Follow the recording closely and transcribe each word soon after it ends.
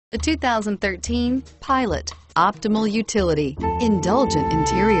The 2013 Pilot. Optimal utility, indulgent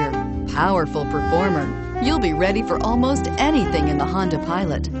interior, powerful performer. You'll be ready for almost anything in the Honda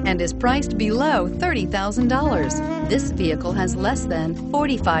Pilot and is priced below $30,000. This vehicle has less than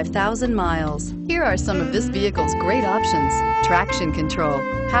 45,000 miles. Here are some of this vehicle's great options: traction control,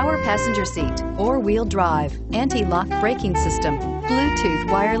 power passenger seat, four-wheel drive, anti-lock braking system, Bluetooth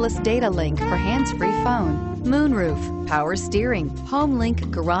wireless data link for hands-free phone, moonroof, power steering, home link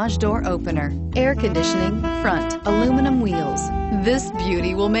garage door opener, air conditioning, front aluminum wheels. This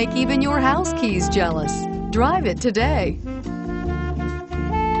beauty will make even your house keys jealous. Drive it today.